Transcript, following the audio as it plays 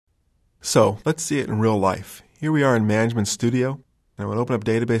So let's see it in real life. Here we are in Management Studio. And I'm going to open up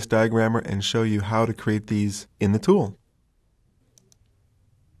Database Diagrammer and show you how to create these in the tool.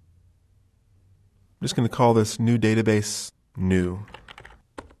 I'm just going to call this New Database New.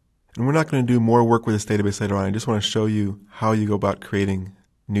 And we're not going to do more work with this database later on. I just want to show you how you go about creating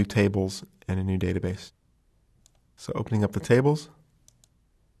new tables and a new database. So opening up the tables.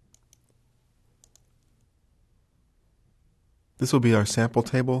 This will be our sample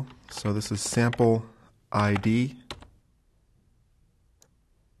table. So this is sample ID.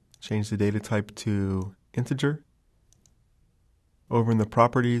 Change the data type to integer. Over in the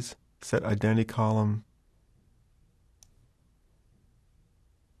properties, set identity column.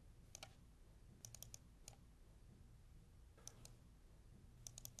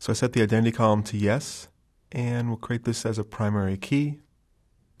 So I set the identity column to yes, and we'll create this as a primary key.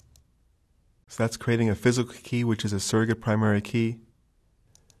 So that's creating a physical key, which is a surrogate primary key.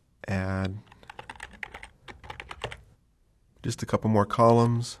 Add just a couple more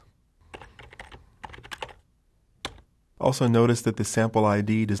columns. Also notice that the sample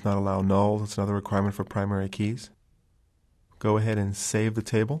ID does not allow null. That's another requirement for primary keys. Go ahead and save the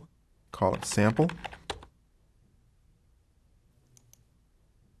table. Call it sample.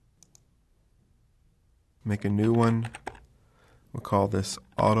 Make a new one. We'll call this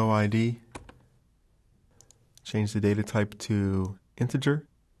auto ID. Change the data type to integer.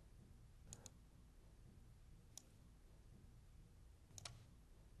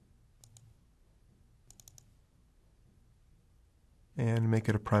 And make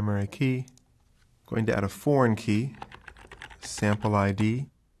it a primary key. Going to add a foreign key, sample ID,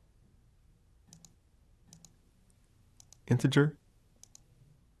 integer.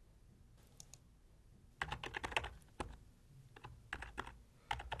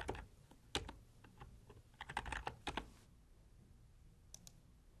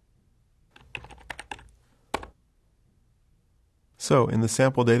 So in the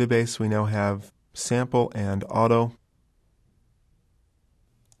sample database, we now have sample and auto.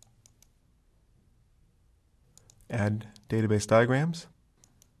 Add database diagrams.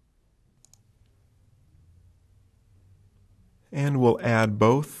 And we'll add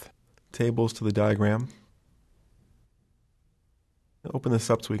both tables to the diagram. Open this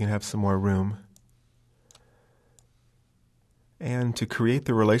up so we can have some more room. And to create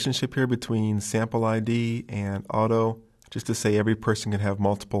the relationship here between sample ID and auto, just to say every person can have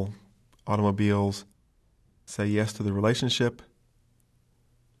multiple automobiles, say yes to the relationship.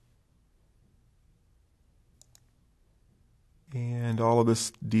 And all of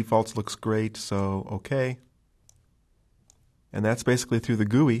this defaults looks great, so okay. And that's basically through the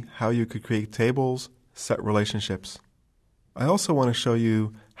GUI how you could create tables, set relationships. I also want to show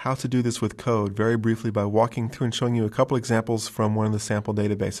you how to do this with code very briefly by walking through and showing you a couple examples from one of the sample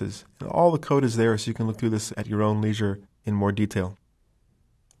databases. And all the code is there so you can look through this at your own leisure in more detail.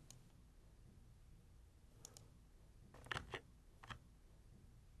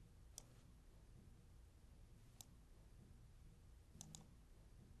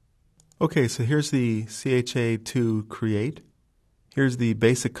 Okay, so here's the CHA2 create. Here's the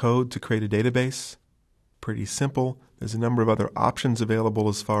basic code to create a database. Pretty simple. There's a number of other options available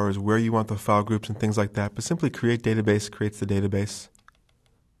as far as where you want the file groups and things like that, but simply create database creates the database.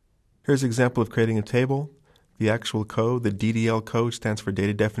 Here's an example of creating a table. The actual code, the DDL code, stands for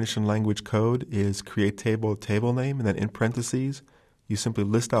Data Definition Language Code, is create table, table name, and then in parentheses, you simply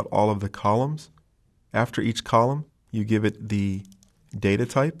list out all of the columns. After each column, you give it the data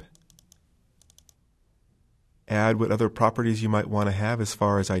type. Add what other properties you might want to have as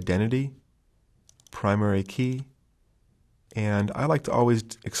far as identity, primary key, and I like to always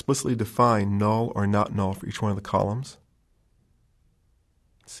explicitly define null or not null for each one of the columns.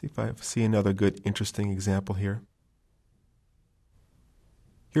 Let's see if I see another good, interesting example here.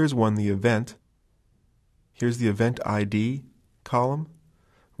 Here's one, the event. Here's the event ID column,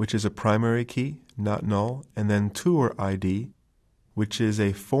 which is a primary key, not null, and then tour ID, which is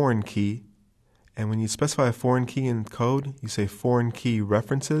a foreign key. And when you specify a foreign key in code, you say foreign key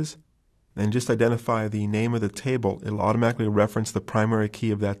references, and just identify the name of the table. It'll automatically reference the primary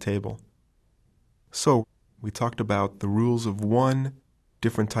key of that table. So we talked about the rules of one,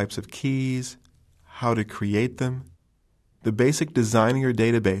 different types of keys, how to create them. The basic design of your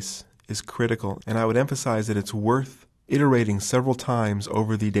database is critical, and I would emphasize that it's worth iterating several times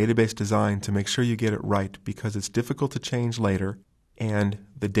over the database design to make sure you get it right, because it's difficult to change later, and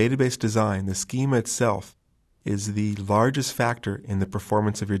the database design, the schema itself, is the largest factor in the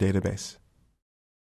performance of your database.